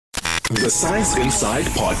The Science Inside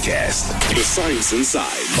Podcast. The Science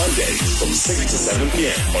Inside. Mondays from 6 to 7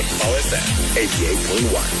 p.m. on Power FM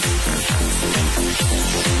 88.1.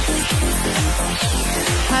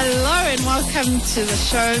 Hello and welcome to the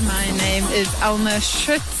show. My name is Elna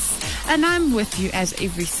Schutz and I'm with you as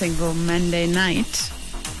every single Monday night.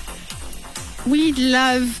 We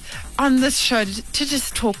love on this show to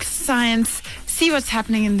just talk science, see what's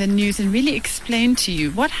happening in the news and really explain to you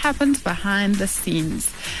what happens behind the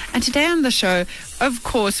scenes. And today on the show, of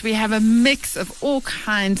course, we have a mix of all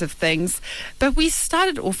kinds of things, but we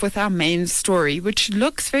started off with our main story, which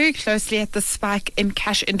looks very closely at the spike in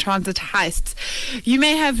cash-in-transit heists. You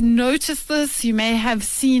may have noticed this, you may have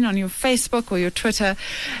seen on your Facebook or your Twitter,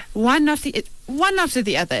 one after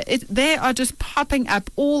the other. They are just popping up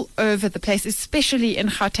all over the place, especially in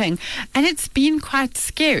Gauteng, and it's been quite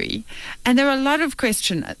scary. And there are a lot of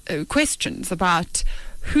questions about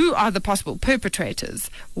who are the possible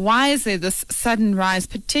perpetrators. Why is there this sudden rise,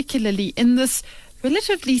 particularly in this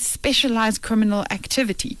relatively specialized criminal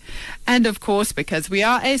activity? And of course, because we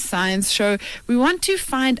are a science show, we want to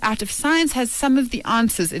find out if science has some of the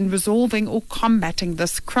answers in resolving or combating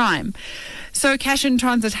this crime. So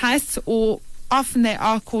cash-in-transit heists, or often they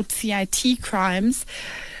are called CIT crimes,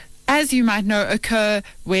 as you might know, occur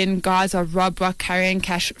when guards are robbed while carrying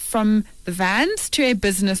cash from the vans to a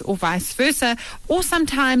business or vice versa, or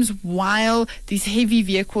sometimes while these heavy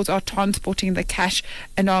vehicles are transporting the cash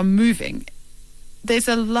and are moving. There's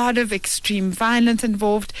a lot of extreme violence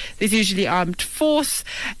involved. There's usually armed force.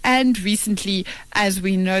 And recently, as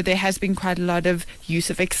we know, there has been quite a lot of use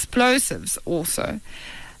of explosives also.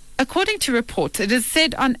 According to reports, it is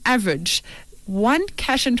said on average, one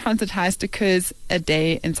cash-in-transit heist occurs a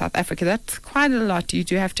day in South Africa. That's quite a lot, you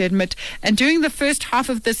do have to admit. And during the first half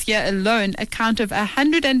of this year alone, a count of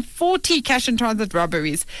 140 cash-in-transit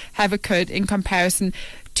robberies have occurred in comparison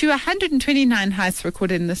to 129 heists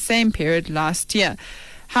recorded in the same period last year.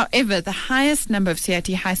 However, the highest number of CIT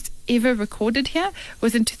heists ever recorded here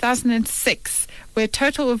was in 2006, where a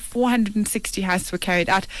total of 460 heists were carried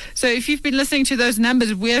out. So if you've been listening to those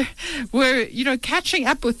numbers, we're catching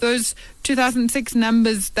up with those 2006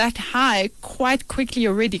 numbers that high quite quickly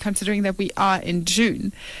already, considering that we are in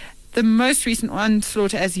June. The most recent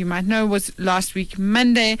onslaught, as you might know, was last week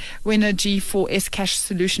Monday, when a G4S cash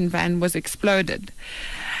solution van was exploded.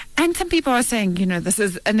 And some people are saying, this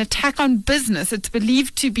is an attack on business. It's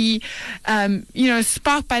believed to be,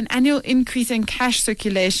 sparked by an annual increase in cash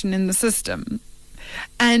circulation in the system.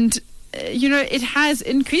 And, it has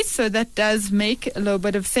increased, so that does make a little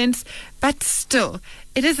bit of sense. But still,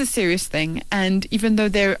 it is a serious thing. And even though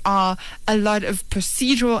there are a lot of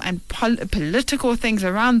procedural and political things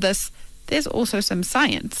around this, there's also some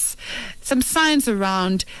science. Some science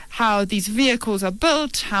around how these vehicles are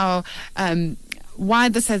built, how why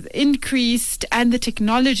this has increased, and the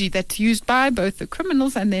technology that's used by both the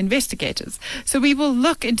criminals and the investigators. So we will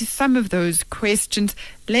look into some of those questions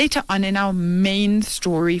later on in our main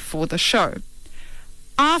story for the show.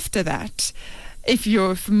 After that, if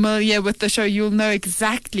you're familiar with the show, you'll know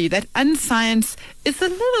exactly that Unscience is a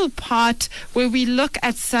little part where we look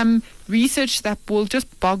at some research that will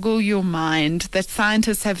just boggle your mind, that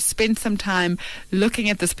scientists have spent some time looking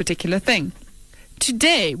at this particular thing.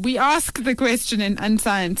 Today, we ask the question in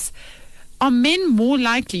Unscience, are men more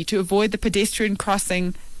likely to avoid the pedestrian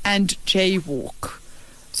crossing and jaywalk?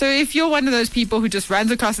 So if you're one of those people who just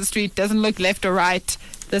runs across the street, doesn't look left or right,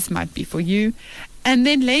 this might be for you. And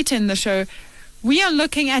then later in the show, we are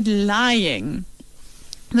looking at lying.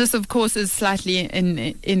 This, of course, is slightly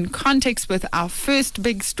in context with our first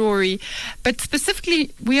big story, but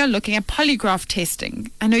specifically, we are looking at polygraph testing.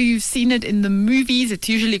 I know you've seen it in the movies. It's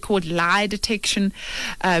usually called lie detection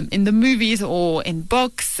in the movies or in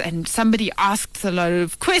books, and somebody asks a lot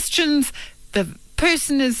of questions. The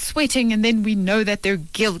person is sweating, and then we know that they're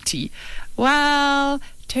guilty. Well,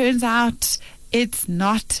 turns out it's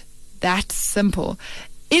not that simple.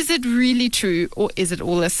 Is it really true, or is it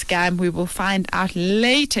all a scam? We will find out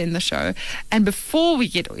later in the show. And before we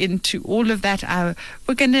get into all of that,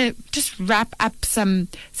 we're going to just wrap up some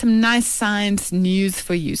nice science news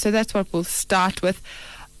for you. So that's what we'll start with.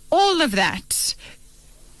 All of that,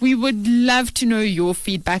 we would love to know your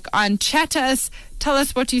feedback on. Chat to us. Tell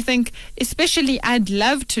us what you think. Especially, I'd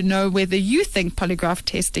love to know whether you think polygraph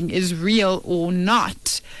testing is real or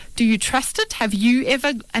not. Do you trust it? Have you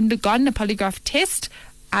ever undergone a polygraph test?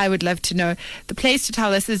 I would love to know. The place to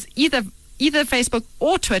tell us is either Facebook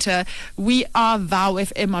or Twitter. We are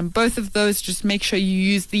VowFM on both of those. Just make sure you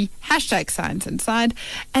use the hashtag Science Inside.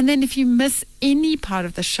 And then if you miss any part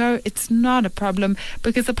of the show, it's not a problem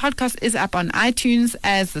because the podcast is up on iTunes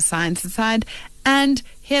as the Science Inside. And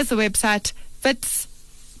here's the website,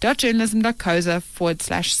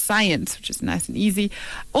 wits.journalism.coza/science, which is nice and easy.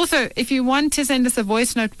 Also, if you want to send us a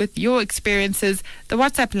voice note with your experiences, the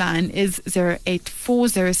WhatsApp line is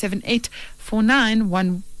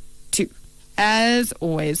 0840784912. As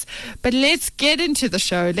always. But let's get into the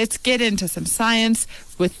show. Let's get into some science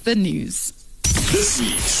with the news. This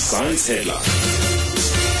week's Science Headline.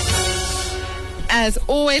 As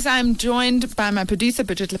always, I'm joined by my producer,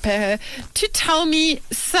 Bridget Lepehe, to tell me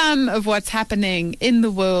some of what's happening in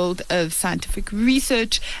the world of scientific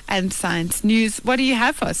research and science news. What do you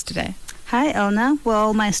have for us today? Hi, Elna.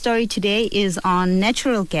 Well, my story today is on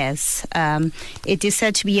natural gas. It is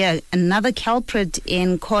said to be another culprit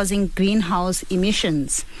in causing greenhouse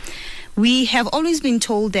emissions. We have always been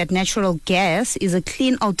told that natural gas is a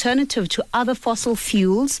clean alternative to other fossil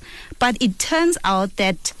fuels, but it turns out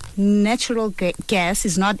that natural gas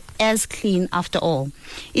is not as clean after all.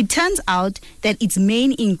 It turns out that its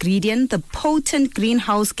main ingredient, the potent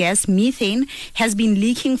greenhouse gas methane, has been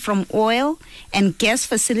leaking from oil and gas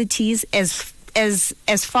facilities at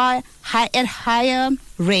higher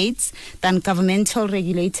rates than governmental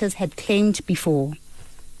regulators had claimed before.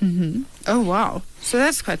 Mm-hmm. Oh, wow. So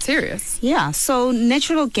that's quite serious. Yeah, so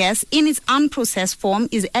natural gas in its unprocessed form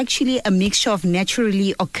is actually a mixture of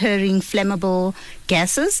naturally occurring flammable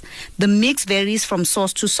gases. The mix varies from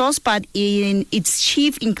source to source, but in its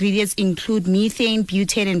chief ingredients include methane,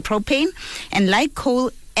 butane, and propane. And like coal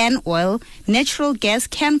and oil, natural gas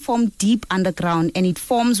can form deep underground, and it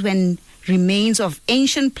forms when remains of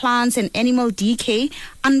ancient plants and animal decay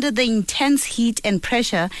under the intense heat and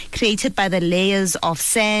pressure created by the layers of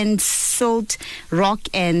sand, silt, rock,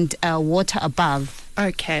 and water above.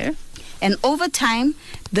 Okay. And over time,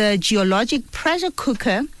 the geologic pressure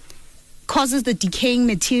cooker causes the decaying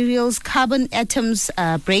materials, carbon atoms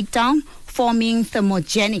breakdown, forming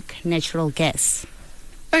thermogenic natural gas.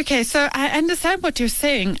 Okay, so I understand what you're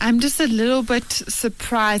saying. I'm just a little bit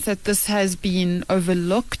surprised that this has been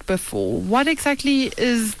overlooked before. What exactly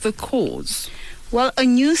is the cause? Well, a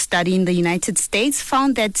new study in the United States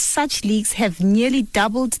found that such leaks have nearly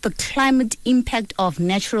doubled the climate impact of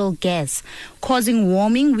natural gas, causing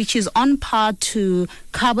warming, which is on par to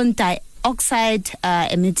carbon dioxide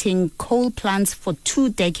emitting coal plants for 2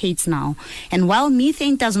 decades now. And while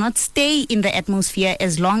methane does not stay in the atmosphere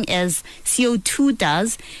as long as CO2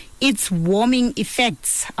 does, its warming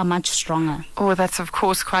effects are much stronger. Oh, that's of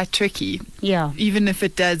course quite tricky. Yeah. Even if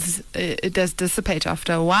it does dissipate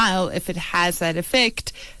after a while, if it has that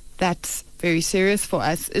effect, that's very serious for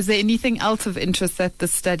us. Is there anything else of interest that the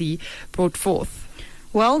study brought forth?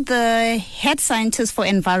 Well, the head scientist for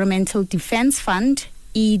Environmental Defense Fund,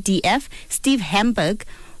 EDF, Steve Hamburg,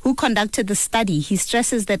 who conducted the study, he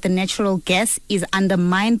stresses that the natural gas is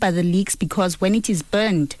undermined by the leaks because when it is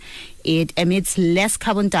burned, it emits less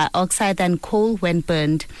carbon dioxide than coal when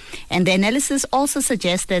burned. And the analysis also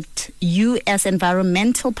suggests that U.S.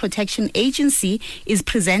 Environmental Protection Agency is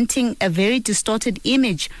presenting a very distorted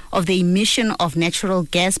image of the emission of natural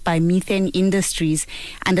gas by methane industries,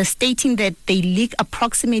 understating that they leak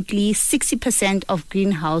approximately 60% of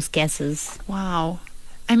greenhouse gases. Wow.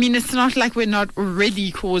 I mean, it's not like we're not already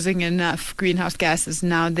causing enough greenhouse gases.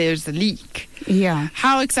 Now there's a leak. Yeah.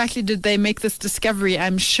 How exactly did they make this discovery?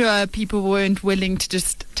 I'm sure people weren't willing to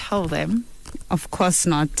just tell them. Of course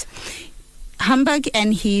not. Hamburg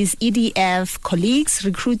and his EDF colleagues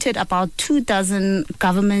recruited about 24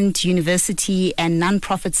 government, university, and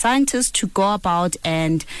non-profit scientists to go about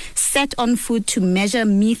and set on foot to measure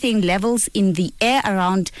methane levels in the air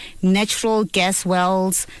around natural gas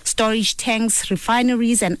wells, storage tanks,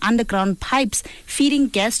 refineries, and underground pipes feeding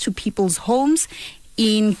gas to people's homes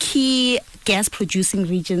in key gas-producing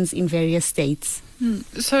regions in various states.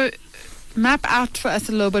 So map out for us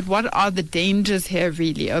a little bit, what are the dangers here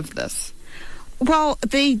really of this? Well,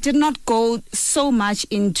 they did not go so much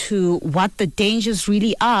into what the dangers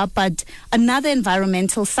really are, but another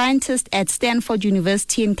environmental scientist at Stanford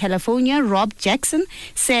University in California, Rob Jackson,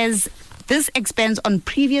 says this expands on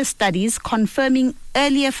previous studies confirming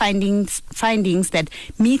earlier findings that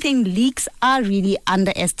methane leaks are really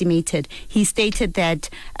underestimated. He stated that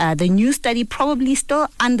the new study probably still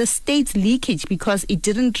understates leakage because it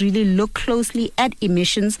didn't really look closely at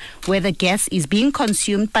emissions where the gas is being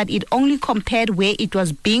consumed, but it only compared where it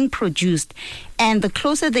was being produced. And the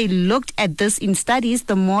closer they looked at this in studies,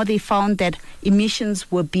 the more they found that emissions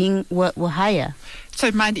were higher. So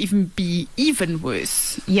it might even be even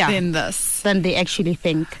worse than this. Than they actually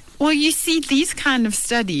think. Well, you see, these kind of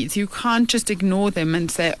studies, you can't just ignore them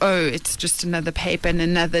and say, oh, it's just another paper in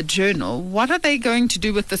another journal. What are they going to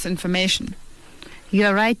do with this information?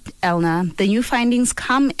 You're right, Elna. The new findings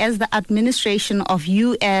come as the administration of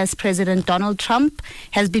U.S. President Donald Trump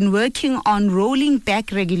has been working on rolling back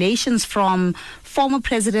regulations from former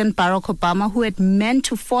President Barack Obama, who had meant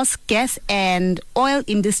to force gas and oil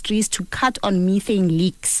industries to cut on methane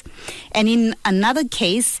leaks. And in another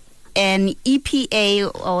case, an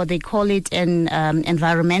EPA, or they call it an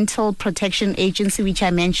Environmental Protection Agency, which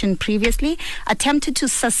I mentioned previously, attempted to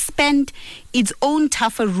suspend its own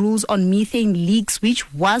tougher rules on methane leaks,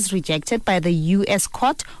 which was rejected by the U.S.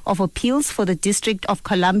 Court of Appeals for the District of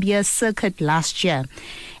Columbia Circuit last year.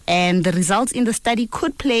 And the results in the study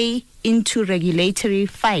could play into regulatory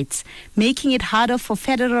fights, making it harder for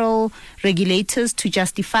federal regulators to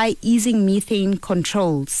justify easing methane leak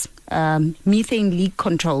controls.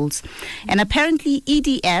 And apparently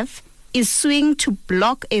EDF is suing to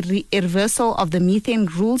block a reversal of the methane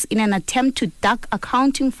rules in an attempt to duck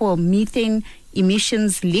accounting for methane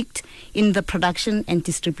emissions leaked in the production and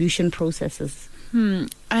distribution processes.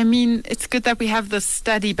 I mean, it's good that we have this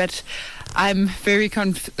study, but I'm very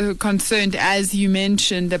concerned, as you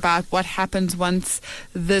mentioned, about what happens once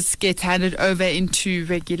this gets handed over into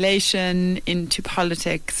regulation, into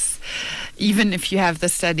politics. Even if you have the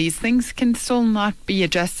studies, things can still not be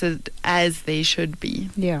adjusted as they should be.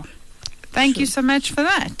 Yeah. Thank you so much for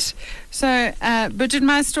that. So, Bridget,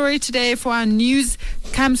 my story today for our news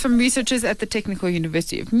comes from researchers at the Technical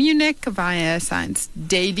University of Munich via Science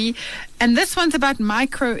Daily. And this one's about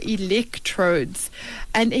microelectrodes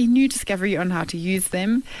and a new discovery on how to use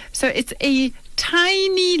them. So it's a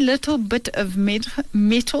tiny little bit of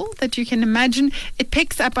metal that you can imagine. It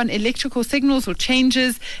picks up on electrical signals or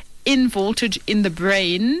changes in voltage in the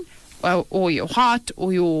brain, or your heart,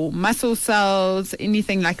 or your muscle cells,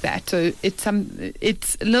 anything like that. So it's a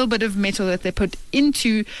little bit of metal that they put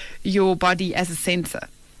into your body as a sensor.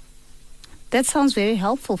 That sounds very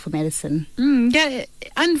helpful for medicine. Yeah,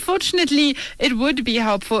 unfortunately, it would be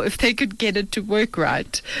helpful if they could get it to work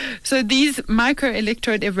right. So these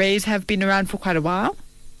microelectrode arrays have been around for quite a while,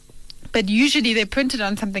 but usually they're printed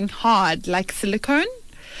on something hard like silicone.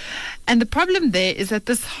 And the problem there is that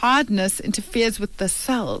this hardness interferes with the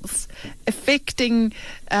cells, affecting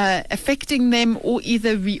them or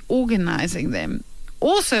either reorganizing them.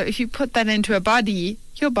 Also, if you put that into a body,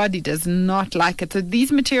 your body does not like it. So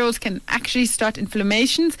these materials can actually start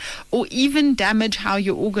inflammations or even damage how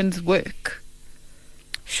your organs work.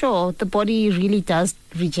 Sure, the body really does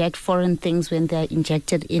reject foreign things when they're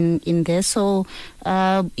injected in there. So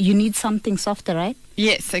you need something softer, right?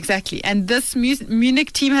 Yes, exactly. And this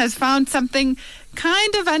Munich team has found something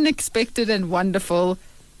kind of unexpected and wonderful: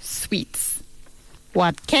 sweets.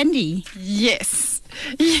 What, candy? Yes.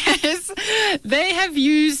 Yes. They have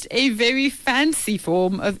used a very fancy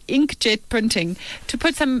form of inkjet printing to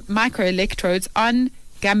put some microelectrodes on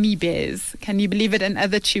gummy bears. Can you believe it? And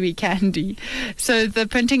other chewy candy. So the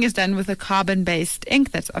printing is done with a carbon-based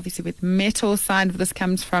ink. That's obviously where the metal side of this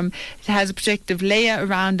comes from. It has a protective layer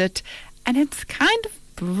around it. And it's kind of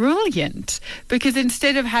brilliant because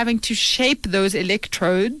instead of having to shape those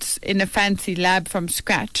electrodes in a fancy lab from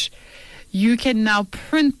scratch, you can now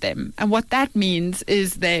print them. And what that means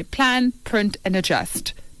is they plan, print, and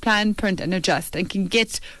adjust. Plan, print, and adjust, and can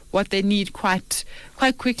get what they need quite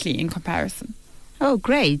quickly in comparison. Oh,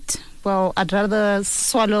 great. Well, I'd rather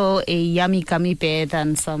swallow a yummy gummy bear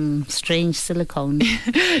than some strange silicone.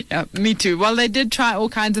 Yeah, me too. Well, they did try all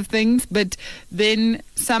kinds of things, but then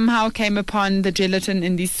somehow came upon the gelatin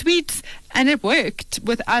in these sweets, and it worked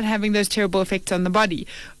without having those terrible effects on the body,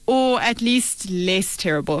 or at least less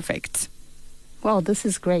terrible effects. Wow, this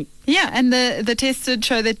is great. Yeah, and the tests did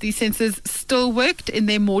show that these sensors still worked in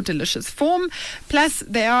their more delicious form. Plus,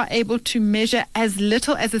 they are able to measure as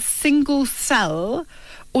little as a single cell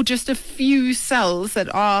or just a few cells that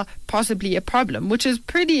are possibly a problem, which is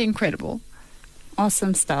pretty incredible.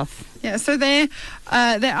 Awesome stuff. Yeah, so they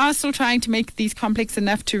are still trying to make these complex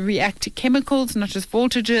enough to react to chemicals, not just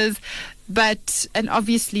voltages. And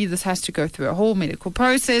obviously this has to go through a whole medical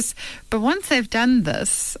process. But once they've done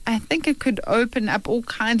this, I think it could open up all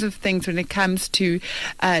kinds of things when it comes to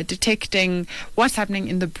detecting what's happening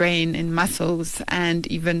in the brain, in muscles, and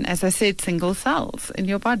even, as I said, single cells in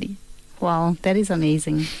your body. Wow, that is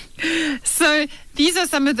amazing. So these are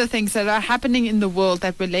some of the things that are happening in the world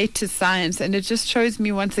that relate to science. And it just shows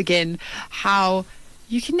me once again how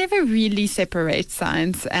you can never really separate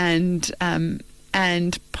science and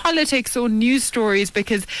politics or news stories,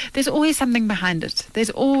 because there's always something behind it.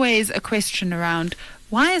 There's always a question around,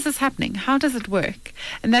 why is this happening? How does it work?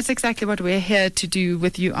 And that's exactly what we're here to do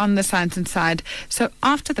with you on the Science Inside. So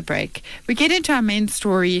after the break, we get into our main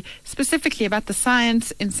story, specifically about the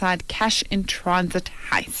science inside cash in transit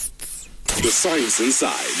heists. The Science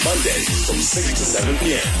Inside, Monday from 6 to 7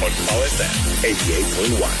 p.m. on Power FM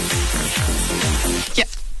 88.1. Yep.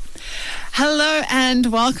 Hello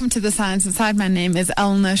and welcome to The Science Inside. My name is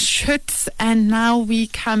Elna Schutz, and now we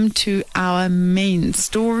come to our main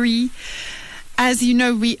story. As you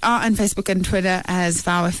know, we are on Facebook and Twitter as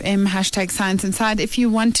VowFM, #Science Inside. If you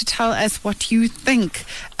want to tell us what you think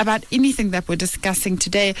about anything that we're discussing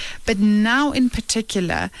today, but now in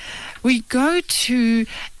particular, we go to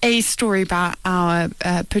a story by our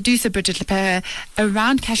producer, Bridget Lepere,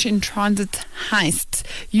 around cash in transit heists.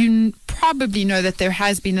 You probably know that there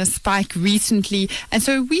has been a spike recently, and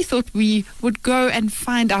so we thought we would go and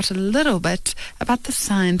find out a little bit about the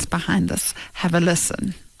science behind this. Have a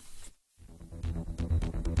listen.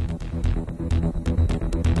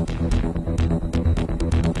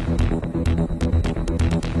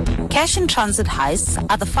 Cash in transit heists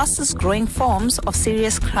are the fastest growing forms of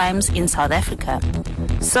serious crimes in South Africa.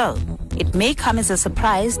 So, it may come as a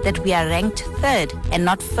surprise that we are ranked third and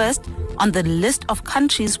not first on the list of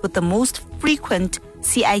countries with the most frequent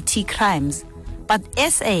CIT crimes. But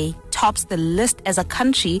SA tops the list as a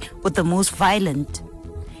country with the most violent.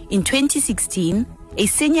 In 2016, a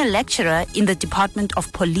senior lecturer in the Department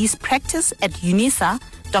of Police Practice at UNISA,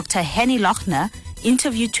 Dr. Henny Lochner,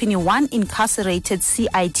 interviewed 21 incarcerated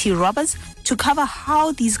CIT robbers to cover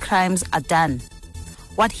how these crimes are done.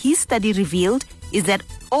 What his study revealed is that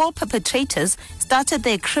all perpetrators started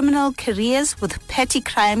their criminal careers with petty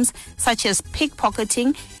crimes such as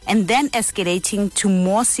pickpocketing and then escalating to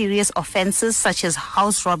more serious offenses such as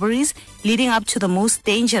house robberies, leading up to the most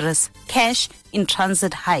dangerous cash in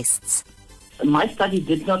transit heists. My study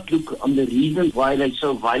did not look on the reasons why they're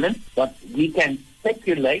so violent, but we can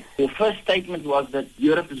speculate. The first statement was that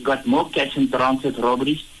Europe has got more cash in transit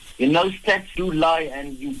robberies. You know, stats do lie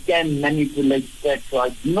and you can manipulate stats, so I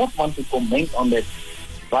do not want to comment on that.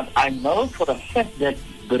 But I know for a fact that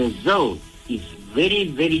Brazil is very,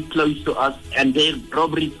 very close to us, and their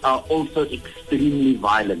robberies are also extremely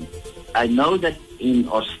violent. I know that in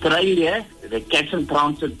Australia, the cash in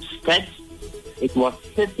transit stats, it was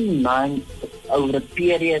 39 over a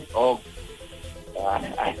period of,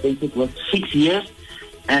 I think it was 6 years.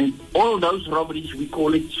 And all those robberies, we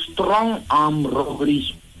call it strong arm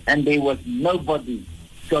robberies. And there was nobody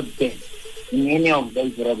shot dead in any of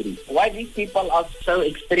those robberies. Why these people are so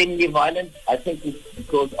extremely violent? I think it's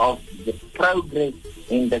because of the progress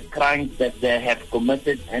in the crimes that they have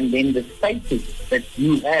committed, and then the status that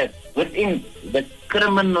you have within the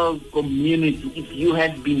criminal community if you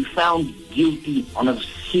have been found guilty on a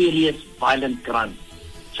serious violent crime.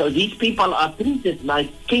 So these people are treated like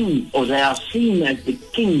kings, or they are seen as the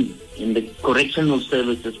kings in the correctional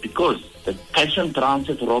services, because the cash in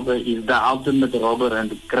transit robber is the ultimate robber and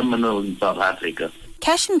the criminal in South Africa.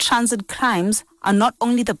 Cash in transit crimes are not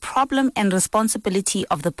only the problem and responsibility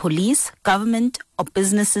of the police, government, or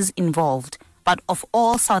businesses involved, but of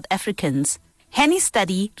all South Africans. Henny's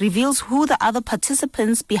study reveals who the other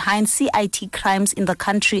participants behind CIT crimes in the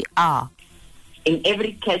country are. In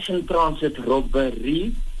every cash in transit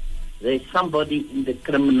robbery, there's somebody in the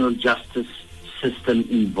criminal justice system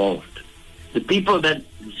involved. The people that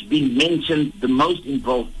has been mentioned the most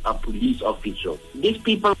involved are police officials. These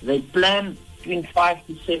people, they plan between 5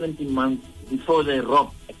 to 17 months before they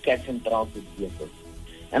rob a cash and transit vehicle.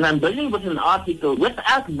 And I'm busy with an article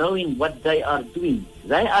without knowing what they are doing.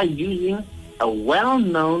 They are using a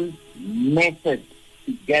well-known method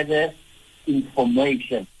to gather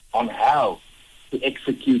information on how to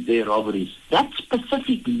execute their robberies. That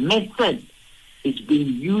specific method is being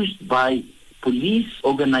used by police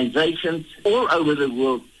organizations all over the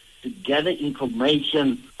world to gather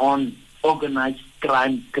information on organized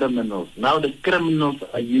crime criminals. Now the criminals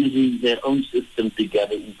are using their own system to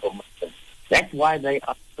gather information. That's why they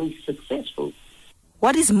are so successful.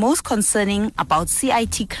 What is most concerning about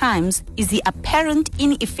CIT crimes is the apparent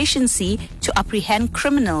inefficiency to apprehend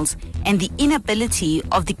criminals and the inability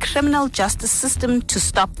of the criminal justice system to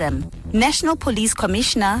stop them. National Police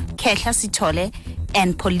Commissioner Kehla Sithole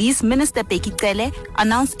and Police Minister Bheki Cele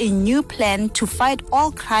announced a new plan to fight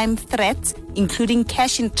all crime threats, including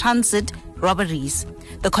cash in transit robberies.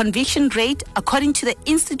 The conviction rate, according to the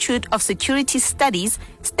Institute of Security Studies,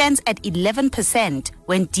 stands at 11%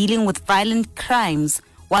 when dealing with violent crimes,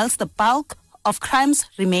 whilst the bulk of crimes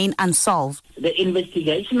remain unsolved. The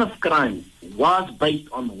investigation of crime was based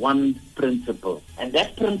on one principle, and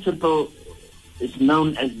that principle is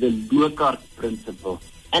known as the Lockhart principle.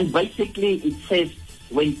 And basically it says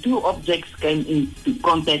when two objects came into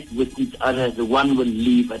contact with each other, the one will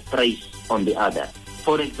leave a trace on the other.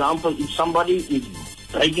 For example, if somebody is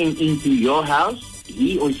breaking into your house,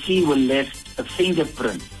 he or she will left a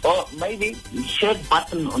fingerprint, or maybe a shirt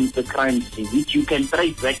button on the crime scene, which you can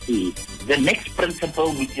trace back to it. The next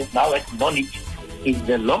principle, which is now acknowledged, is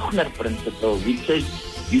the Lochner principle, which says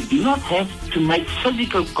you do not have to make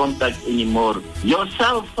physical contact anymore. Your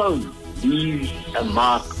cell phone leaves a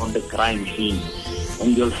mark on the crime scene,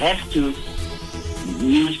 and you'll have to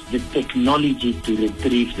use the technology to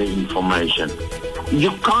retrieve the information.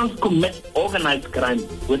 You can't commit organized crime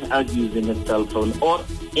without using a cell phone or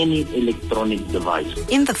any electronic device.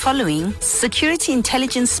 In the following, security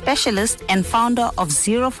intelligence specialist and founder of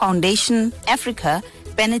Zero Foundation Africa,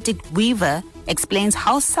 Benedict Weaver, explains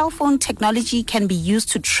how cell phone technology can be used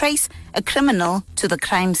to trace a criminal to the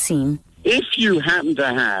crime scene. If you happen to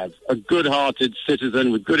have a good-hearted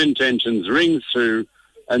citizen with good intentions rings through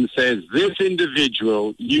and says, this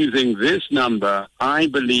individual using this number, I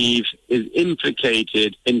believe, is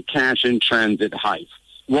implicated in cash in transit heists.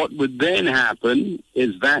 What would then happen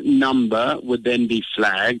is that number would then be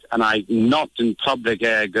flagged, and I'm not in public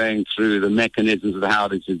air going through the mechanisms of how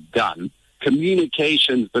this is done.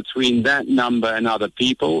 Communications between that number and other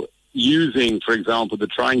people using, for example, the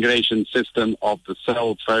triangulation system of the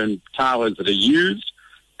cell phone towers that are used,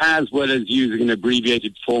 as well as using an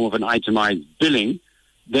abbreviated form of an itemized billing,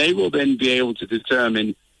 they will then be able to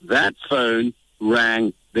determine that phone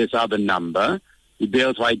rang this other number. You'll be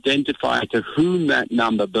able to identify to whom that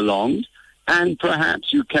number belonged, and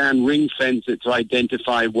perhaps you can ring fence it to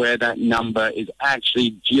identify where that number is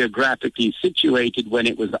actually geographically situated when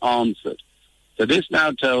it was answered. So this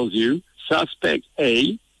now tells you suspect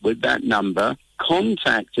A with that number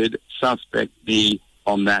contacted suspect B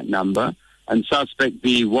on that number, and suspect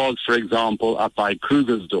B was, for example, up by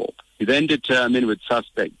Krugersdorp. You then determine with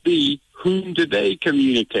suspect B, whom do they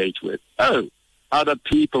communicate with? Oh, other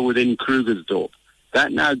people within Krugersdorp.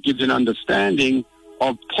 That now gives an understanding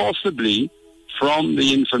of possibly, from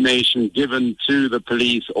the information given to the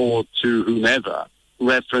police or to whomever,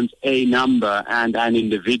 reference a number and an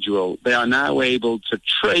individual. They are now able to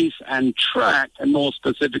trace and track, and more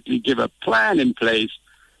specifically give a plan in place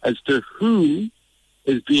as to whom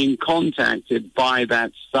is being contacted by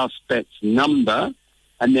that suspect's number,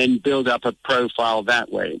 and then build up a profile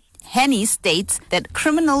that way. Henny states that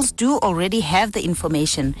criminals do already have the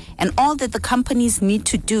information, and all that the companies need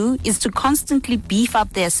to do is to constantly beef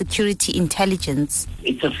up their security intelligence.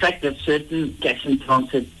 It's a fact that certain cash and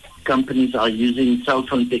transit companies are using cell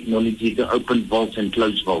phone technology to open vaults and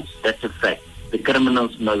close vaults. That's a fact. The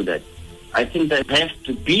criminals know that. I think they have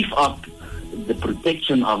to beef up the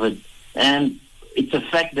protection of it, and it's a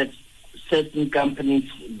fact that certain companies'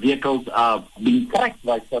 vehicles are being tracked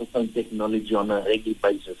by cell phone technology on a regular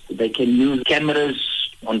basis. They can use cameras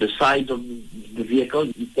on the side of the vehicle.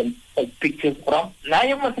 You can take pictures from. Now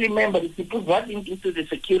you must remember, if you put that into the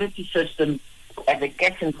security system as a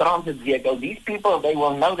cash and transit vehicle, these people, they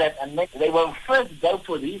will know that, and they will first go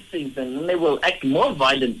for these things, and then they will act more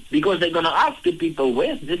violent, because they're going to ask the people,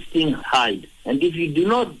 where's this thing hide? And if you do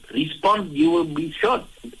not respond, you will be shot.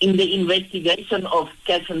 In the investigation of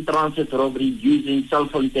cash and transit robbery using cell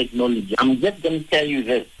phone technology, I'm just going to tell you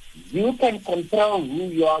this. You can control who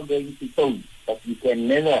you are going to phone, but you can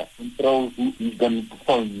never control who is going to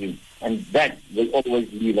phone you. And that will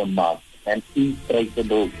always leave a mark and be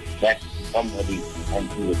traceable back to somebody and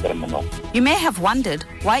to the criminal. You may have wondered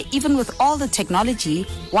why, even with all the technology,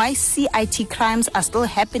 why CIT crimes are still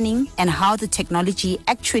happening and how the technology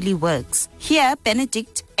actually works. Here,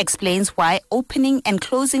 Benedict explains why opening and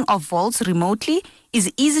closing of vaults remotely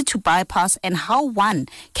is easy to bypass and how one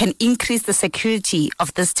can increase the security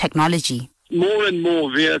of this technology. More and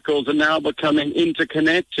more vehicles are now becoming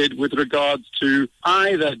interconnected with regards to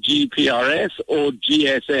either GPRS or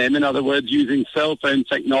GSM, in other words, using cell phone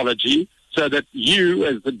technology, so that you,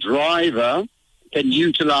 as the driver, can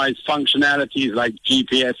utilize functionalities like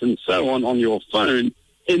GPS and so on your phone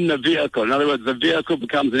in the vehicle. In other words, the vehicle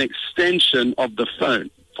becomes an extension of the phone.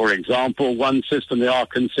 For example, one system they are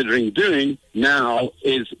considering doing now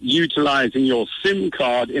is utilizing your SIM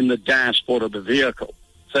card in the dashboard of the vehicle.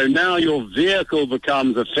 So now your vehicle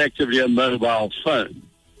becomes effectively a mobile phone.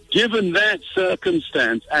 Given that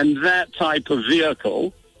circumstance and that type of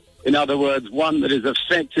vehicle, in other words, one that is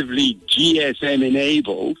effectively GSM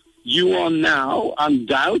enabled, you are now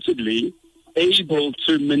undoubtedly able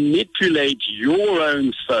to manipulate your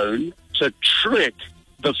own phone to trick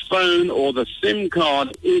the phone or the SIM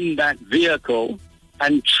card in that vehicle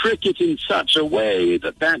and trick it in such a way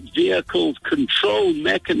that that vehicle's control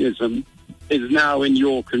mechanism is now in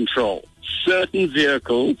your control. Certain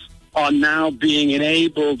vehicles are now being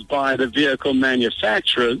enabled by the vehicle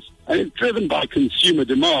manufacturers, and it's driven by consumer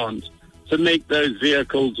demand, to make those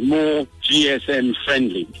vehicles more GSM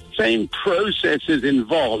friendly. Same processes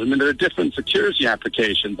involved. I mean, there are different security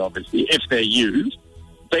applications, obviously, if they're used.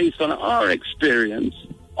 Based on our experience,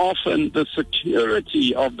 often the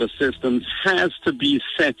security of the systems has to be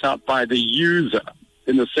set up by the user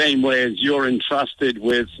in the same way as you're entrusted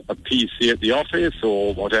with a PC at the office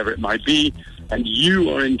or whatever it might be, and you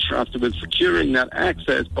are entrusted with securing that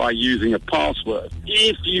access by using a password.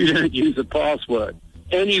 If you don't use a password,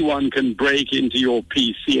 anyone can break into your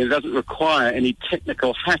PC. It doesn't require any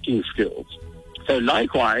technical hacking skills. So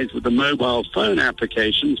likewise, with the mobile phone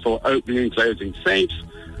applications for opening and closing safes,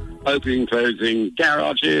 opening and closing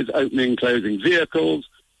garages, opening and closing vehicles,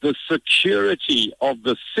 the security of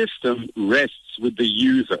the system rests with the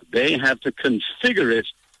user. They have to configure it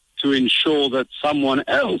to ensure that someone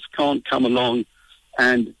else can't come along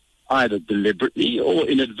and either deliberately or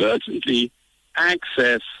inadvertently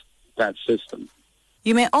access that system.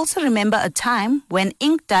 You may also remember a time when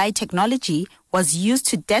ink dye technology was used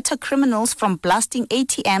to deter criminals from blasting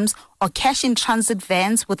ATMs or cash-in-transit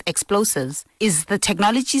vans with explosives. Is the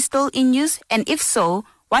technology still in use? And if so,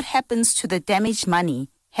 what happens to the damaged money?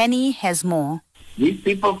 Henny has more. These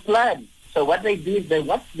people plan. So what they do is they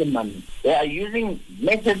watch the money. They are using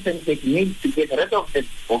methods and techniques to get rid of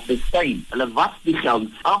the stain. Hulle was die geld.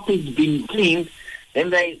 After it's been cleaned, then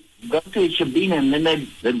they go to a shebeen and then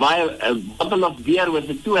they buy a bottle of beer with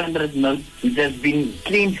a 200 note, which has been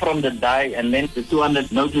cleaned from the dye, and then the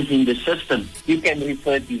 200 note is in the system. You can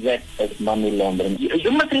refer to that as money laundering.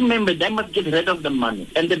 You must remember, they must get rid of the money.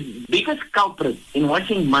 And the biggest culprit in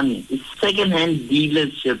washing money is second-hand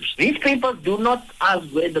dealerships. These people do not ask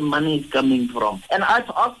where the money is coming from. And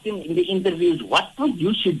I've asked them in the interviews, what would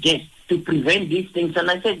you suggest to prevent these things?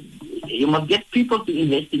 And I said, you must get people to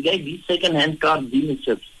investigate these second-hand car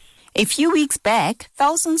dealerships. A few weeks back,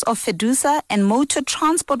 thousands of FEDUSA and Motor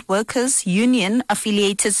Transport Workers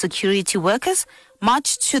Union-affiliated security workers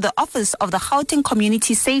marched to the office of the Gauteng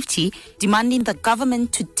Community Safety, demanding the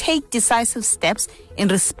government to take decisive steps in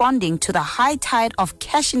responding to the high tide of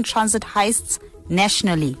cash-in-transit heists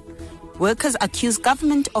nationally. Workers accuse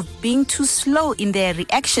government of being too slow in their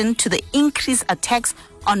reaction to the increased attacks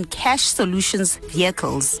on Cash Solutions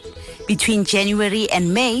vehicles. Between January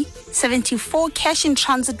and May, 74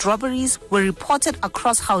 cash-in-transit robberies were reported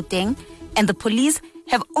across Gauteng, and the police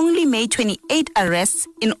have only made 28 arrests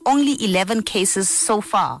in only 11 cases so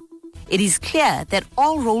far. It is clear that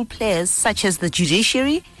all role players such as the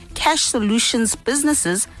judiciary, Cash Solutions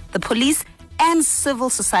businesses, the police, and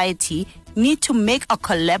civil society need to make a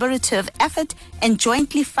collaborative effort and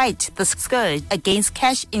jointly fight the scourge against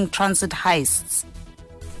cash-in-transit heists.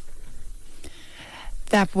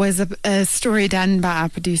 That was a story done by our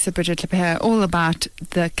producer, Bridget Lepere, all about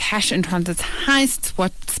the cash-in-transit heists,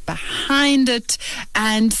 what's behind it,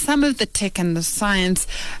 and some of the tech and the science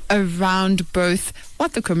around both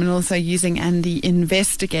what the criminals are using and the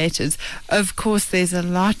investigators. Of course, there's a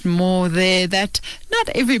lot more there that not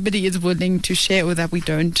everybody is willing to share or that we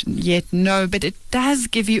don't yet know, but it does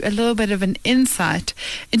give you a little bit of an insight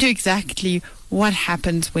into exactly what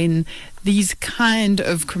happens when these kind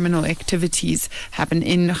of criminal activities happen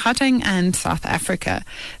in Gauteng and South Africa.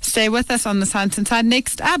 Stay with us on The Science Inside.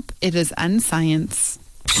 Next up, it is Unscience.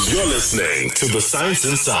 You're listening to The Science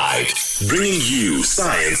Inside, bringing you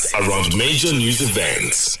science around major news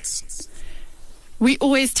events. We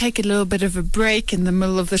always take a little bit of a break in the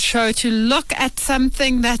middle of the show to look at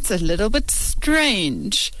something that's a little bit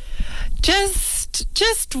strange.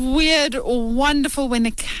 Just weird or wonderful when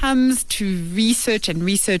it comes to research and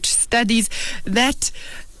research studies that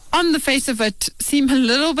on the face of it seem a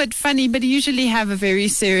little bit funny, but usually have a very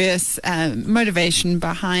serious motivation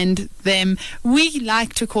behind them. We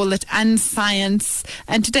like to call it Unscience,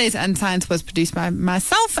 and today's Unscience was produced by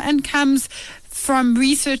myself and comes from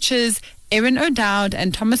researchers Erin O'Dowd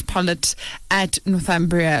and Thomas Pollitt at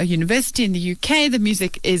Northumbria University in the UK. The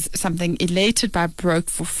music is Something Elated by Broke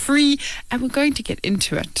for Free, and we're going to get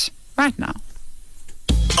into it right now.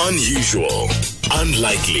 Unusual,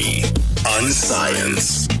 unlikely,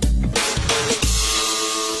 unscience.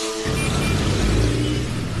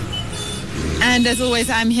 And as always,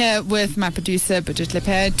 I'm here with my producer, Bridget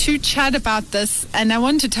Lepere, to chat about this. And I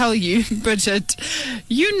want to tell you, Bridget,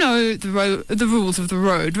 you know the rules of the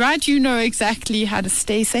road, right? You know exactly how to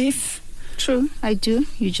stay safe. True, I do.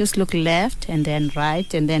 You just look left and then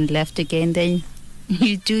right and then left again, then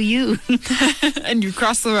you do you. And you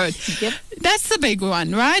cross the road. Yep. That's the big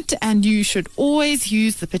one, right? And you should always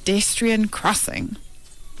use the pedestrian crossing.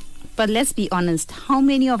 But let's be honest, how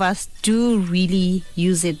many of us do really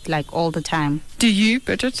use it like all the time? Do you,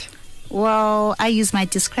 Bridget? Well, I use my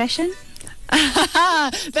discretion.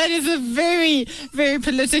 That is a very, very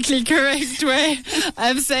politically correct way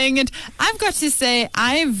of saying it. I've got to say,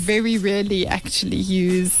 I very rarely actually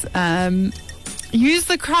use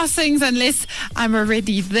the crossings unless I'm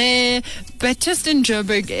already there. But just in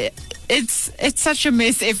Joburg, it's such a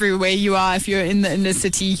mess everywhere you are. If you're in the inner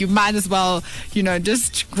city, you might as well,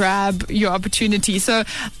 just grab your opportunity. So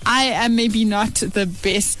I am maybe not the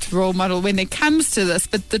best role model when it comes to this,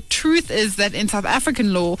 but the truth is that in South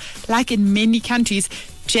African law, like in many countries,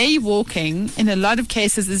 jaywalking in a lot of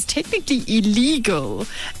cases is technically illegal,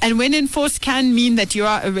 and when enforced can mean that you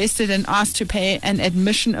are arrested and asked to pay an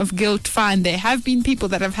admission of guilt fine. There have been people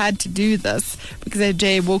that have had to do this because they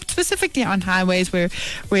jaywalked specifically on highways where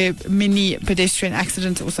many pedestrian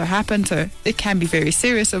accidents also happen, so it can be very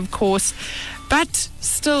serious, of course, but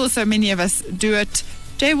still so many of us do it.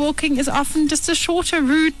 Jaywalking is often just a shorter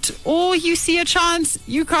route, or you see a chance,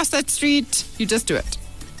 you cross that street, you just do it.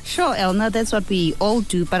 Sure, Elna, that's what we all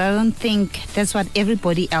do, but I don't think that's what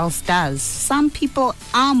everybody else does. Some people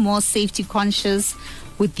are more safety conscious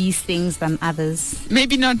with these things than others.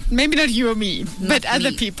 Maybe not you or me, but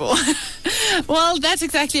other people. Well, that's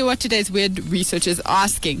exactly what today's Weird Research is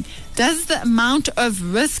asking. Does the amount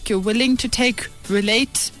of risk you're willing to take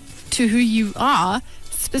relate to who you are,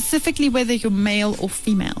 specifically whether you're male or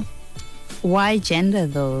female? Why gender,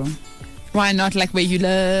 though? Why not like where you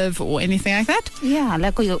live or anything like that? Yeah,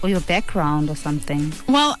 like or your background or something.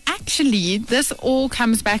 Well, actually, this all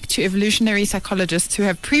comes back to evolutionary psychologists who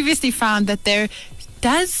have previously found that there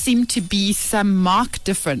does seem to be some marked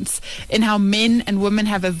difference in how men and women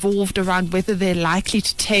have evolved around whether they're likely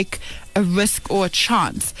to take a risk or a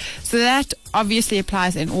chance. So that obviously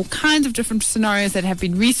applies in all kinds of different scenarios that have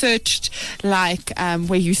been researched, like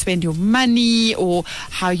where you spend your money or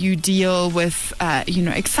how you deal with,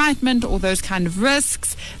 excitement or those kind of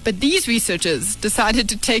risks. But these researchers decided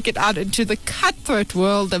to take it out into the cutthroat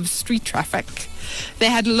world of street traffic. They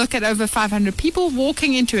had a look at over 500 people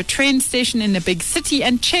walking into a train station in a big city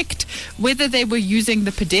and checked whether they were using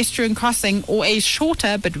the pedestrian crossing or a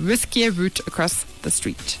shorter but riskier route across the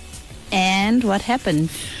street. And what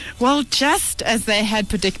happened? Well, just as they had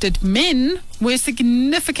predicted, men were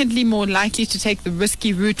significantly more likely to take the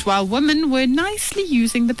risky route, while women were nicely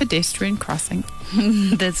using the pedestrian crossing.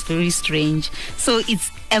 That's very strange. So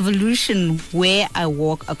it's evolution where I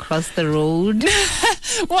walk across the road.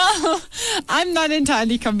 Well, I'm not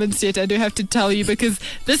entirely convinced yet, I do have to tell you, because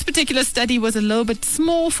this particular study was a little bit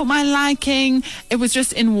small for my liking. It was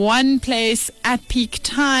just in one place at peak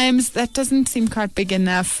times. That doesn't seem quite big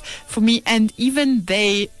enough for me. And even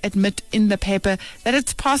they admit in the paper that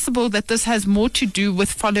it's possible that this has more to do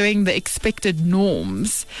with following the expected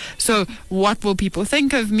norms. So what will people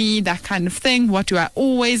think of me? That kind of thing. What do I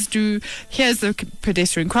always do? Here's the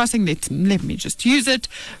pedestrian crossing. Let me just use it.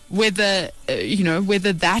 Whether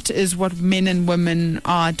that is what men and women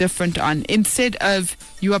are different on, instead of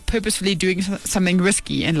you are purposefully doing something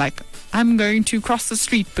risky and like, I'm going to cross the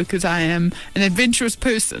street because I am an adventurous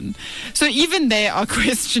person. So even they are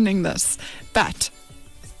questioning this. But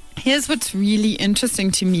here's what's really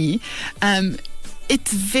interesting to me.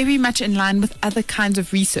 It's very much in line with other kinds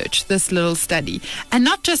of research, this little study, and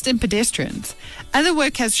not just in pedestrians. Other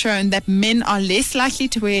work has shown that men are less likely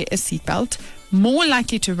to wear a seatbelt, more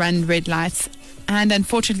likely to run red lights, and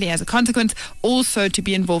unfortunately, as a consequence, also to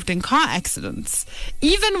be involved in car accidents.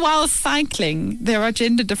 Even while cycling, there are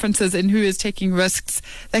gender differences in who is taking risks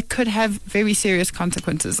that could have very serious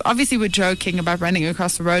consequences. Obviously, we're joking about running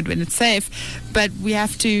across the road when it's safe, but we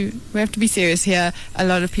have to be serious here. A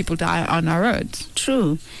lot of people die on our roads.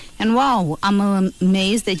 True. And wow, I'm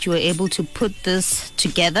amazed that you were able to put this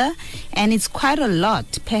together, and it's quite a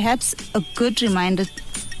lot. Perhaps a good reminder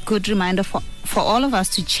for all of us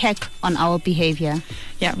to check on our behavior.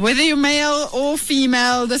 Yeah, whether you're male or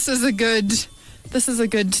female, this is a good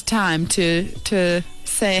time to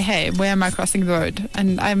say, hey, where am I crossing the road?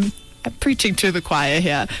 And I'm preaching to the choir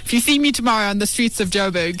here. If you see me tomorrow on the streets of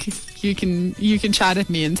Joburg, you can shout at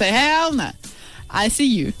me and say, hey, Elna, I see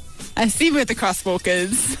you. I see where the crosswalk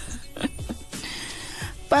is.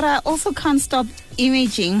 But I also can't stop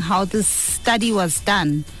imaging how this study was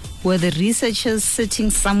done. Were the researchers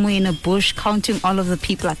sitting somewhere in a bush counting all of the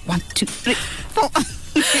people like 1, 2, 3, 4?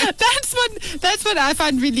 That's what I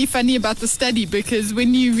find really funny about the study, because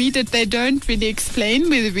when you read it, they don't really explain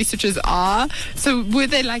where the researchers are. So were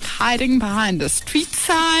they like hiding behind a street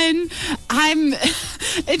sign?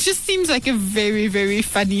 It just seems like a very, very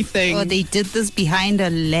funny thing. Or they did this behind a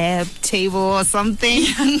lab table or something.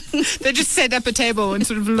 Yeah. They just set up a table and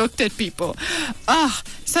sort of looked at people.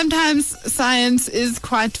 Sometimes science is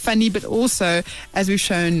quite funny, but also, as we've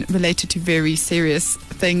shown, related to very serious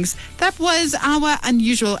things. That was our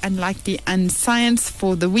unusual, unlikely, unscience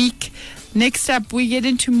for the week. Next up, we get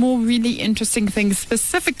into more really interesting things,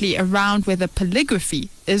 specifically around whether polygraphy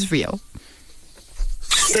is real.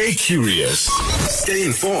 Stay curious. Stay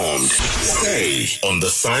informed. Stay on the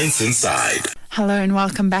Science Inside. Hello and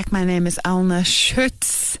welcome back. My name is Elna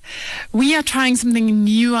Schutz. We are trying something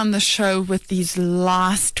new on the show with these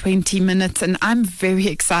last 20 minutes, and I'm very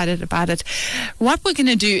excited about it. What we're going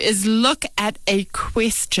to do is look at a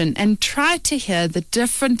question and try to hear the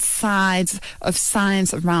different sides of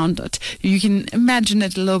science around it. You can imagine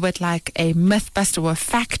it a little bit like a mythbuster or a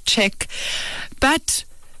fact check, but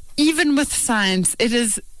even with science, it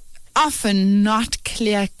is often not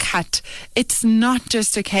clear cut. It's not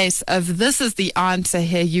just a case of this is the answer,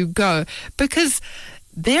 here you go, because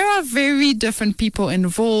there are very different people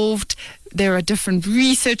involved. There are different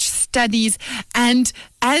research studies, and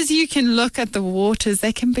as you can look at the waters,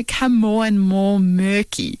 they can become more and more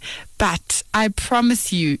murky. But I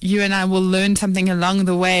promise you, you and I will learn something along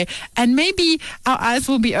the way, and maybe our eyes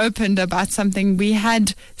will be opened about something we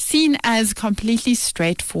had seen as completely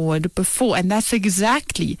straightforward before. And that's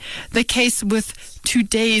exactly the case with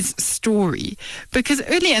today's story. Because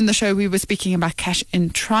earlier in the show, we were speaking about cash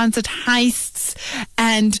in transit heists.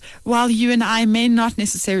 And while you and I may not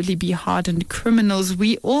necessarily be hardened criminals,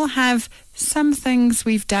 we all have some things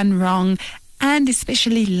we've done wrong and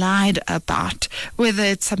especially lied about, whether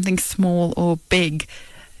it's something small or big.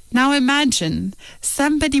 Now imagine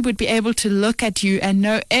somebody would be able to look at you and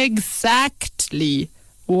know exactly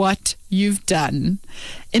what you've done.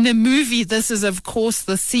 In a movie, this is, of course,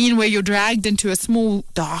 the scene where you're dragged into a small,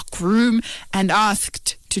 dark room and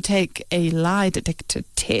asked to take a lie detector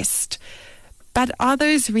test. But are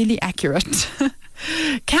those really accurate?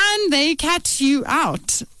 Can they catch you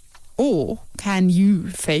out? Or can you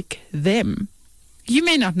fake them? You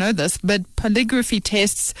may not know this, but polygraphy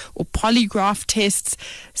tests or polygraph tests,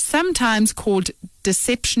 sometimes called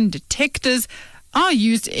deception detectors, are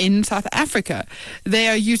used in South Africa. They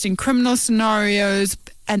are used in criminal scenarios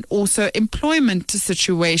and also employment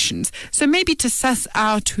situations. So maybe to suss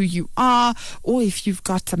out who you are or if you've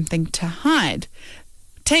got something to hide.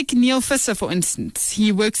 Take Neil Visser, for instance.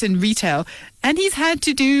 He works in retail and he's had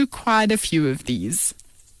to do quite a few of these.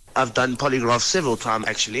 I've done polygraphs several times,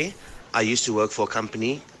 actually. I used to work for a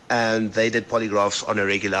company and they did polygraphs on a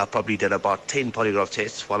regular. I probably did about 10 polygraph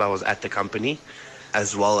tests while I was at the company,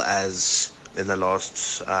 as well as in the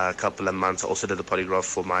last couple of months I also did a polygraph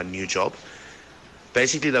for my new job.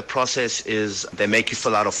 Basically the process is they make you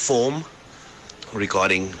fill out a form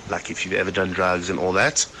regarding like if you've ever done drugs and all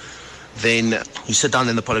that. Then you sit down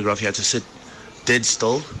in the polygraph, you have to sit dead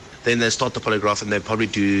still. Then they start the polygraph and they probably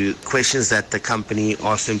do questions that the company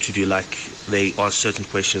asks them to do, like they ask certain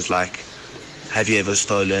questions like, have you ever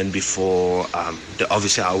stolen before?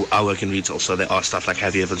 Obviously I work in retail, so they ask stuff like,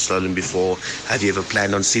 have you ever stolen before? Have you ever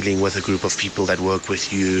planned on stealing with a group of people that work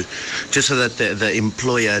with you? Just so that the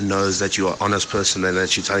employer knows that you're an honest person and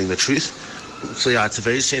that you're telling the truth. So yeah, it's a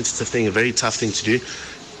very sensitive thing, a very tough thing to do.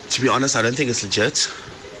 To be honest, I don't think it's legit,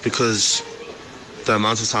 because the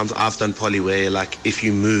amount of times I've done poly where, like, if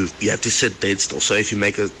you move, you have to sit dead still. So if you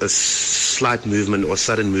make a slight movement or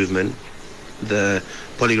sudden movement, the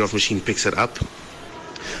polygraph machine picks it up.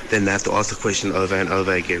 Then they have to ask the question over and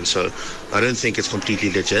over again. So I don't think it's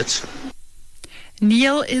completely legit.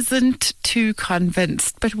 Neil isn't too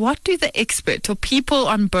convinced, but what do the experts or people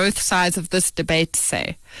on both sides of this debate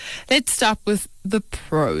say? Let's start with the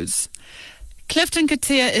pros. Clifton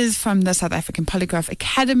Katia is from the South African Polygraph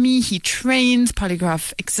Academy. He trains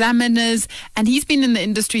polygraph examiners, and he's been in the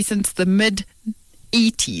industry since the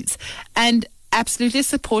mid-80s and absolutely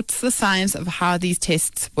supports the science of how these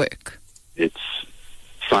tests work. It's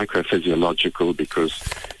psychophysiological because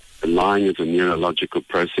the lying is a neurological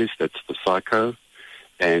process, that's the psycho,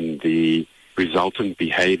 and the resultant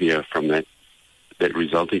behavior from that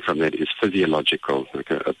resulting from that is physiological. Like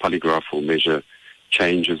a polygraph will measure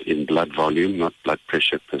changes in blood volume, not blood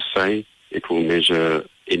pressure per se. It will measure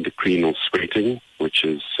endocrinal sweating, which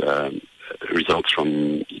is results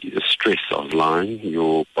from the stress of lying.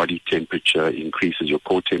 Your body temperature increases, your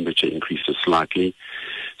core temperature increases slightly.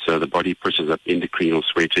 So the body pushes up endocrinal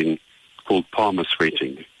sweating, called palmar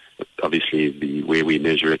sweating. Obviously, where we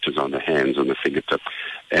measure it is on the hands, on the fingertip.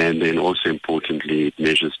 And then also importantly, it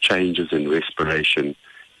measures changes in respiration,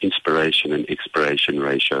 inspiration and expiration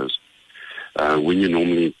ratios. When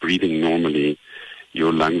you're breathing normally,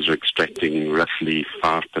 your lungs are extracting roughly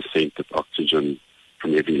 5% of oxygen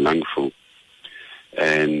from every lungful.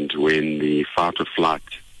 And when the fight or flight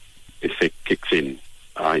effect kicks in,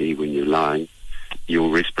 i.e. when you're lying, your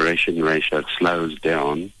respiration ratio slows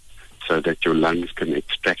down so that your lungs can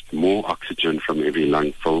extract more oxygen from every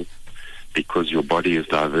lungful, because your body is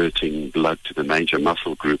diverting blood to the major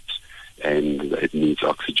muscle groups and it needs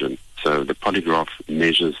oxygen. So the polygraph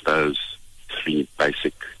measures those three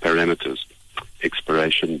basic parameters: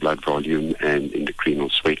 expiration, blood volume, and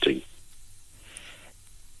intracranial sweating.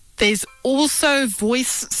 There's also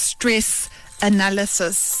voice stress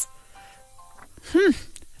analysis.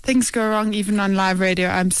 Things go wrong even on live radio.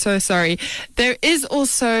 I'm so sorry. There is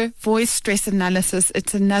also voice stress analysis.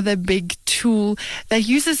 It's another big tool that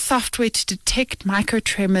uses software to detect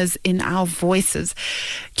microtremors in our voices.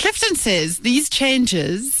 Clifton says these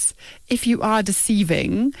changes, if you are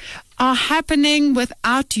deceiving, are happening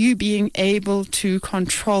without you being able to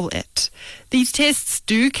control it. These tests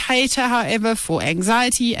do cater, however, for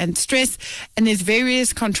anxiety and stress, and there's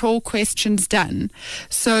various control questions done.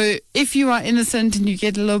 So if you are innocent and you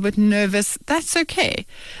get a little bit nervous, that's okay.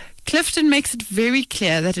 Clifton makes it very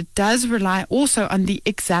clear that it does rely also on the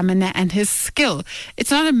examiner and his skill.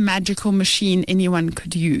 It's not a magical machine anyone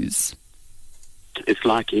could use. It's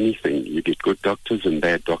like anything. You get good doctors and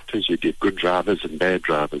bad doctors. You get good drivers and bad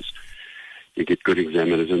drivers. You get good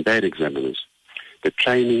examiners and bad examiners. The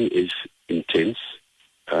training is intense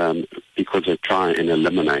because they try and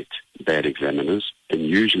eliminate bad examiners. And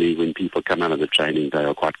usually when people come out of the training, they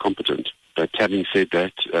are quite competent. But having said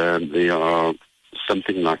that, there are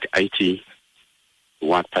something like 80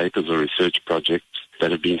 white papers or research projects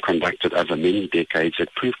that have been conducted over many decades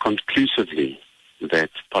that prove conclusively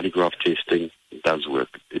that polygraph testing does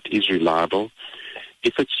work. It is reliable.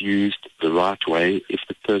 If it's used the right way, if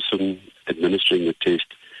the person administering the test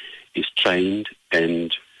is trained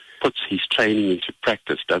and puts his training into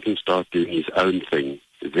practice, doesn't start doing his own thing,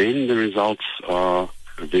 then the results are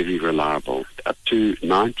very reliable, up to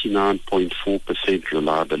 99.4%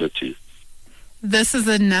 reliability. This is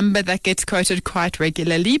a number that gets quoted quite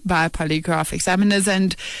regularly by polygraph examiners,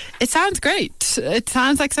 and it sounds great. It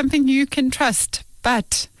sounds like something you can trust,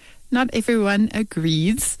 but not everyone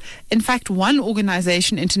agrees. In fact, one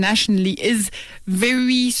organization internationally is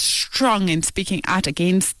very strong in speaking out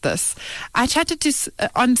against this. I chatted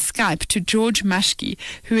on Skype to George Maschke,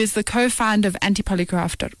 who is the co-founder of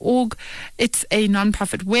antipolygraph.org. It's a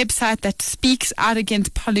non-profit website that speaks out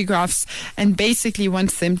against polygraphs and basically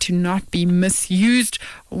wants them to not be misused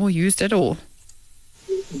or used at all.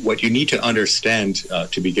 What you need to understand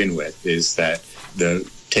to begin with is that the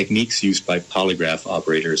techniques used by polygraph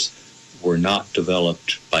operators were not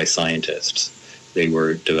developed by scientists. They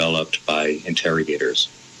were developed by interrogators.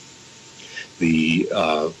 The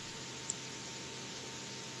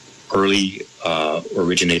early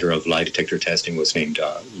originator of lie detector testing was named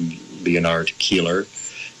Leonard Keeler.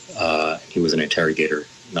 He was an interrogator,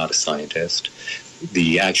 not a scientist.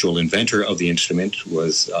 The actual inventor of the instrument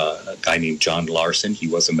was a guy named John Larson. He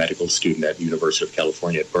was a medical student at the University of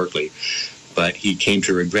California at Berkeley, but he came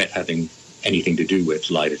to regret having anything to do with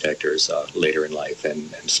lie detectors later in life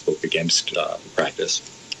and spoke against practice.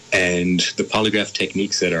 And the polygraph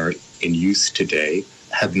techniques that are in use today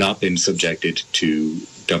have not been subjected to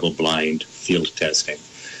double-blind field testing.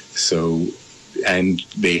 So, and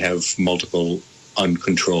they have multiple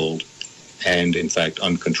uncontrolled and, in fact,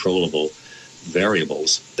 uncontrollable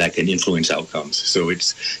variables that can influence outcomes. So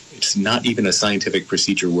it's not even a scientific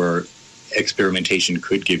procedure where experimentation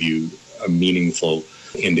could give you a meaningful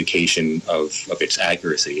indication of its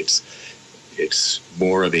accuracy. It's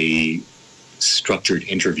more of a structured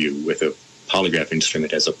interview with a polygraph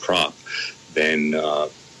instrument as a prop than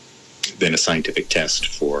a scientific test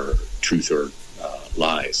for truth or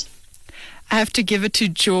lies. I have to give it to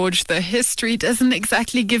George. The history doesn't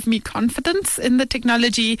exactly give me confidence in the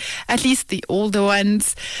technology, at least the older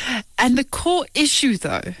ones. And the core issue,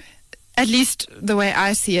 though, at least the way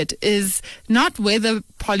I see it, is not whether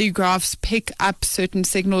polygraphs pick up certain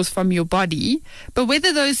signals from your body, but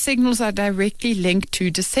whether those signals are directly linked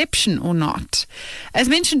to deception or not. As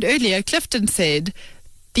mentioned earlier, Clifton said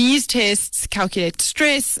these tests calculate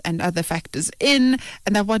stress and other factors and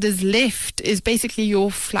that what is left is basically your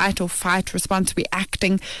flight or fight response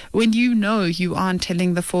reacting when you know you aren't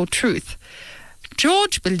telling the full truth.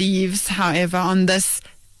 George believes, however, on this,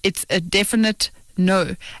 it's a definite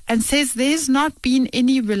no, and says there's not been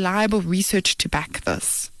any reliable research to back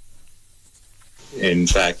this. In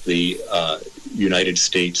fact, the United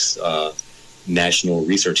States National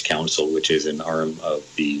Research Council, which is an arm of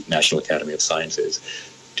the National Academy of Sciences,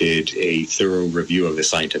 did a thorough review of the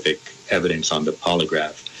scientific evidence on the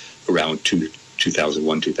polygraph around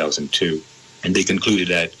 2001, 2002. And they concluded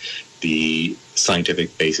that the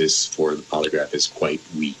scientific basis for the polygraph is quite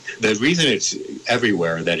weak. The reason it's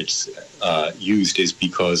everywhere that it's used is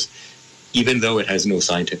because even though it has no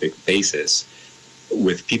scientific basis,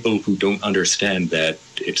 with people who don't understand that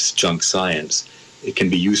it's junk science, it can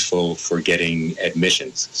be useful for getting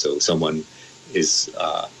admissions. So someone is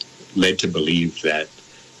led to believe that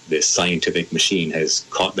this scientific machine has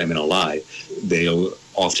caught them in a lie. They'll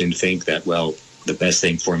often think that, well, the best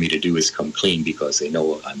thing for me to do is come clean because they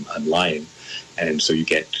know I'm lying. And so you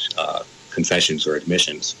get confessions or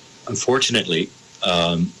admissions. Unfortunately,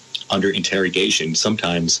 under interrogation,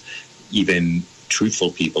 sometimes even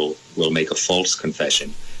truthful people will make a false confession,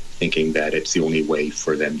 thinking that it's the only way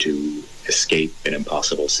for them to escape an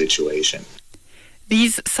impossible situation.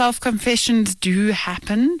 These self-confessions do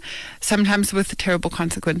happen, sometimes with terrible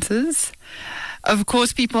consequences. Of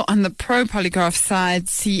course, people on the pro-polygraph side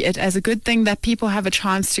see it as a good thing that people have a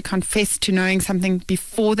chance to confess to knowing something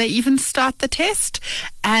before they even start the test,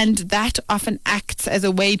 and that often acts as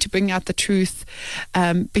a way to bring out the truth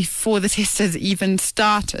before the test has even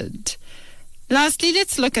started. Lastly,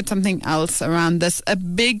 let's look at something else around this. A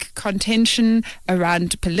big contention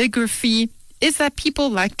around polygraphy is that people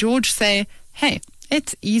like George say, hey,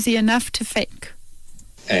 it's easy enough to fake.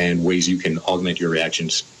 And ways you can augment your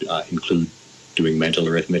reactions include doing mental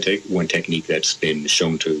arithmetic. One technique that's been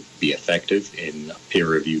shown to be effective in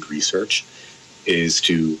peer-reviewed research is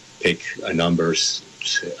to pick a number,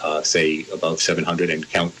 say above 700, and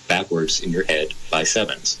count backwards in your head by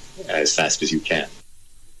sevens as fast as you can.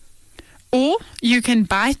 Or you can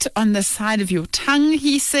bite on the side of your tongue,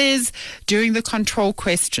 he says, during the control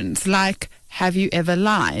questions, like, have you ever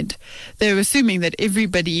lied? They're assuming that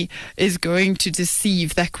everybody is going to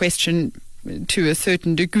deceive that question to a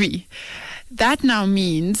certain degree. That now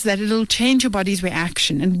means that it'll change your body's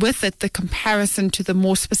reaction, and with it, the comparison to the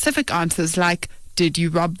more specific answers like, did you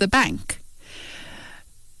rob the bank?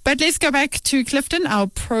 But let's go back to Clifton, our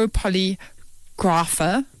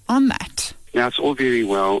pro-polygrapher, on that. Yeah, it's all very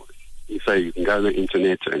well. You say you can go on the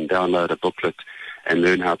internet and download a booklet and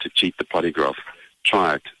learn how to cheat the polygraph.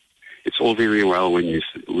 Try it. It's all very well when you're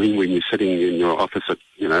sitting in your office,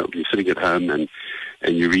 you're sitting at home and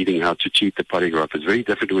you're reading how to cheat the polygraph. It's very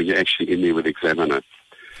different when you're actually in there with the examiner.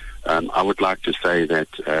 I would like to say that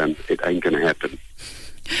it ain't going to happen.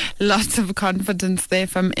 Lots of confidence there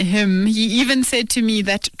from him. He even said to me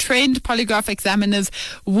that trained polygraph examiners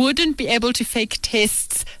wouldn't be able to fake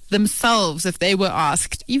tests themselves if they were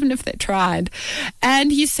asked, even if they tried.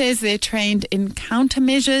 And he says they're trained in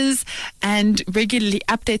countermeasures and regularly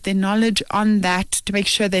update their knowledge on that to make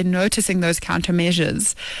sure they're noticing those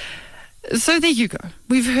countermeasures. So there you go.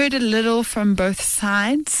 We've heard a little from both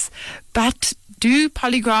sides, but do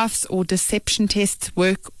polygraphs or deception tests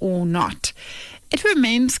work or not? It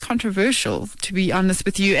remains controversial, to be honest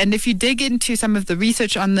with you. And if you dig into some of the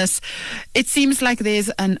research on this, it seems like there's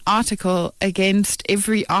an article against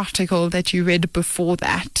every article that you read before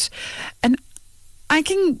that. And I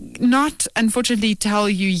can not, unfortunately, tell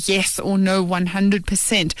you yes or no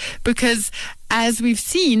 100%, because as we've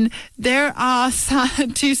seen, there are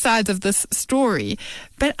two sides of this story.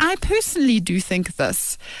 But I personally do think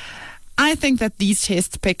this. I think that these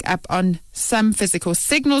tests pick up on some physical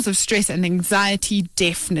signals of stress and anxiety,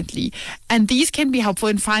 definitely. And these can be helpful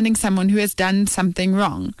in finding someone who has done something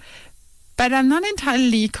wrong. But I'm not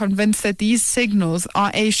entirely convinced that these signals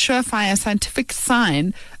are a surefire scientific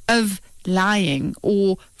sign of lying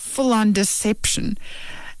or full-on deception.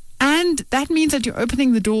 And that means that you're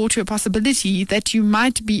opening the door to a possibility that you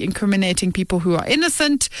might be incriminating people who are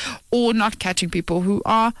innocent or not catching people who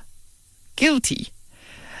are guilty.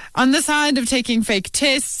 On the side of taking fake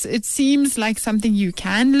tests, it seems like something you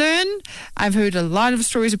can learn. I've heard a lot of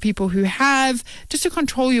stories of people who have, just to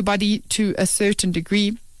control your body to a certain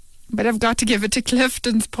degree. But I've got to give it to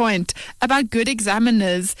Clifton's point about good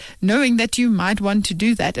examiners knowing that you might want to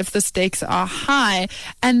do that if the stakes are high,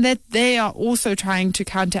 and that they are also trying to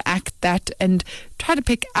counteract that and try to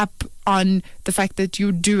pick up on the fact that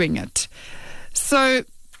you're doing it. So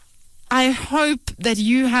I hope that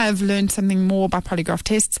you have learned something more about polygraph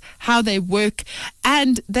tests, how they work,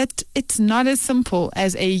 and that it's not as simple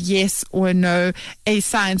as a yes or a no, a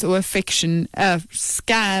science or a fiction, a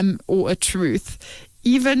scam or a truth.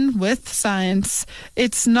 Even with science,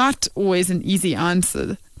 it's not always an easy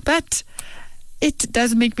answer, but it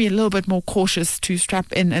does make me a little bit more cautious to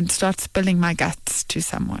strap in and start spilling my guts to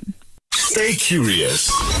someone. Stay curious,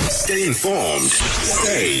 stay informed,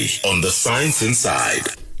 stay on the Science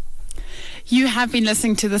Inside. You have been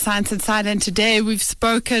listening to The Science Inside, and today we've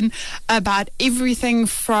spoken about everything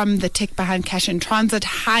from the tech behind cash in transit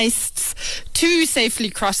heists to safely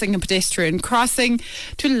crossing a pedestrian crossing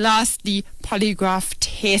to lastly polygraph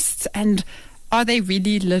tests and are they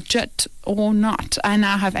really legit or not? I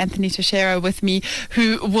now have Anthony Teixeira with me,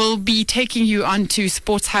 who will be taking you onto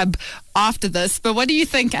Sports Hub after this. But what do you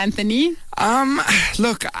think, Anthony?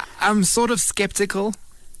 Look, I'm sort of skeptical,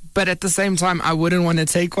 but at the same time, I wouldn't want to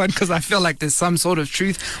take one because I feel like there's some sort of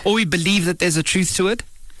truth, or we believe that there's a truth to it.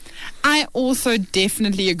 I also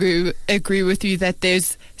definitely agree with you that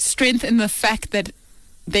there's strength in the fact that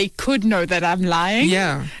they could know that I'm lying.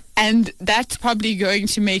 Yeah. And that's probably going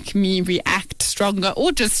to make me react stronger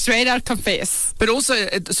or just straight out confess. But also,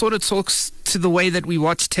 it sort of talks to the way that we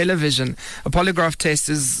watch television. A polygraph test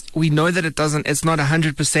is, we know that it's not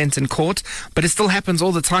 100% in court, but it still happens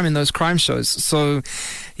all the time in those crime shows. So,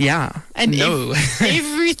 yeah. And no.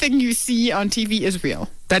 Everything you see on TV is real.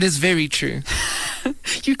 That is very true.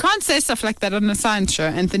 You can't say stuff like that on a science show,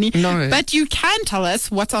 Anthony. No. But you can tell us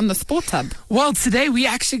what's on the Sports Hub. Well, today we're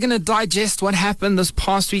actually going to digest what happened this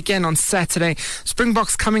past weekend on Saturday.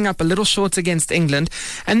 Springboks coming up a little short against England.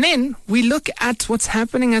 And then we look at what's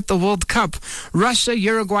happening at the World Cup. Russia,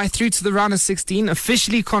 Uruguay through to the round of 16,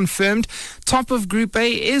 officially confirmed. Top of Group A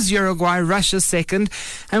is Uruguay, Russia second.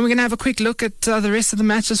 And we're going to have a quick look at the rest of the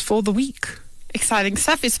matches for the week. Exciting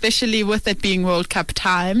stuff, especially with it being World Cup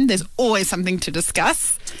time. There's always something to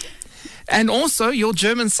discuss. And also, your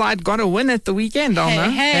German side got a win at the weekend,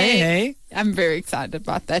 Alma. Hey. I'm very excited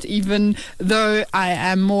about that, even though I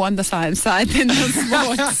am more on the science side than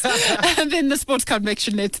the sports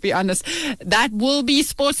conviction, let's be honest. That will be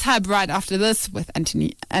Sports Hub right after this with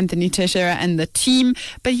Anthony Teixeira and the team.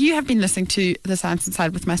 But you have been listening to The Science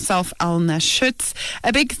Inside with myself, Alna Schutz.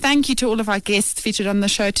 A big thank you to all of our guests featured on the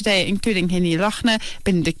show today, including Henny Lochner,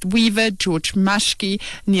 Benedict Weaver, George Maschke,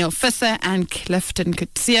 Neil Fisser, and Clifton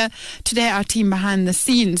Kutsia. Today, our team behind the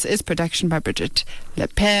scenes is production by Bridget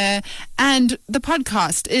Lepere. And the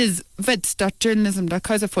podcast is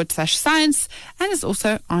wits.journalism.co.za/science and is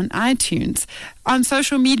also on iTunes. On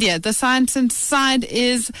social media, The Science Inside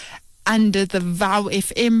is under the VOW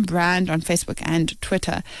FM brand on Facebook and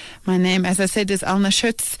Twitter. My name, as I said, is Alna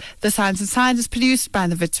Schutz. The Science Inside is produced by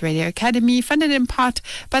the Wits Radio Academy, funded in part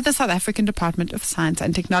by the South African Department of Science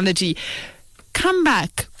and Technology. Come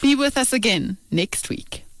back, be with us again next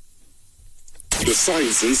week. The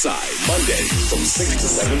Science Inside, Monday from 6 to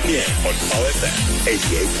 7 p.m. on Power FM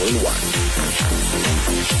 88.1.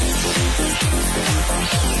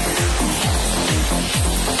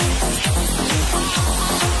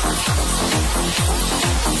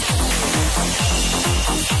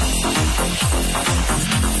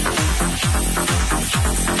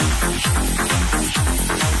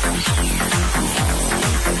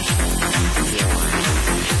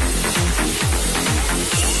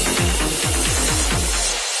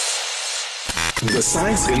 The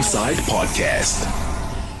Science Inside Podcast.